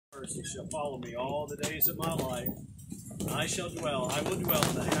mercy shall follow me all the days of my life. I will dwell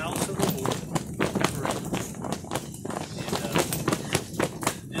in the house of the Lord forever. And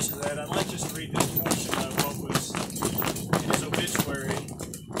in addition to that, I'd like just to read this portion of what was in his obituary.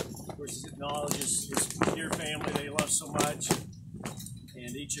 Of course, he acknowledges his dear family that he loves so much,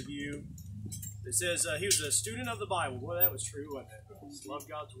 and each of you. It says he was a student of the Bible. Boy, that was true, wasn't it? He loved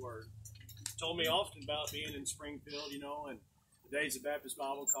God's Word. He told me often about being in Springfield, and the days of Baptist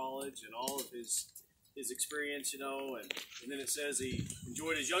Bible College and all of his experience, and then it says he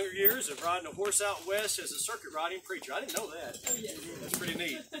enjoyed his younger years of riding a horse out west as a circuit riding preacher. I didn't know that. Oh, yeah. That's pretty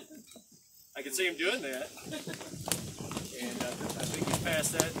neat. I can see him doing that. And I think he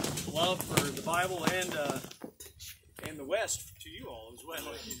passed that love for the Bible and the West to you all as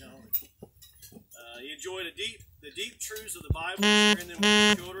well, He enjoyed the deep truths of the Bible, sharing them with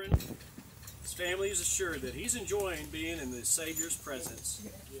his children. His family is assured that he's enjoying being in the Savior's presence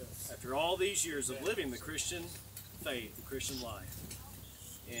after all these years of living the Christian faith, the Christian life.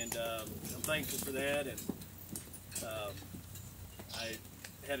 And I'm thankful for that. And I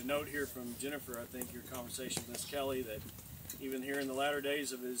had a note here from Jennifer, I think your conversation with Miss Kelly, that even here in the latter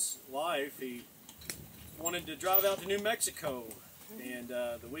days of his life, he wanted to drive out to New Mexico. And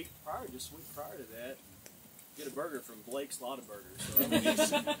the week prior to that, get a burger from Blake's Lotta Burgers.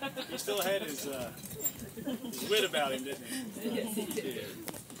 So, he still had his wit about him, didn't he? Yes, he did. Yeah.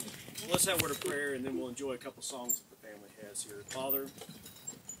 Well, let's have a word of prayer, and then we'll enjoy a couple songs that the family has here. Father,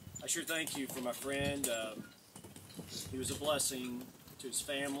 I sure thank you for my friend. He was a blessing to his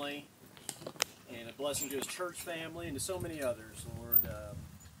family, and a blessing to his church family, and to so many others, Lord.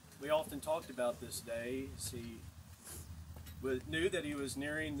 We often talked about this day. He knew that he was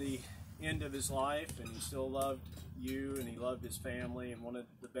nearing the end of his life, and he still loved you, and he loved his family, and wanted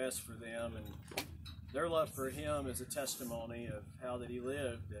the best for them, and their love for him is a testimony of how that he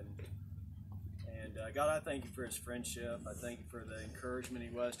lived. And God, I thank you for his friendship. I thank you for the encouragement he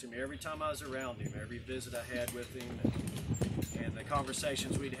was to me every time I was around him, every visit I had with him, and the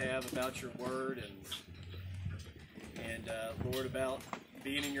conversations we'd have about your word, and Lord, about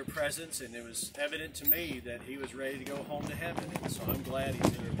being in your presence. And it was evident to me that he was ready to go home to heaven, and so I'm glad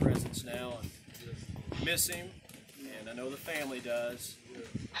he's in your presence now, and miss him, and I know the family does.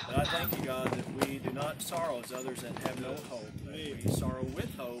 But I thank you, God, that we do not sorrow as others that have no hope, but we sorrow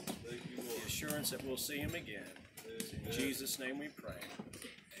with hope, the assurance that we'll see him again. In Jesus' name we pray.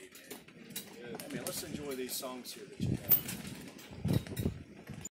 Amen. Let's enjoy these songs here that you have.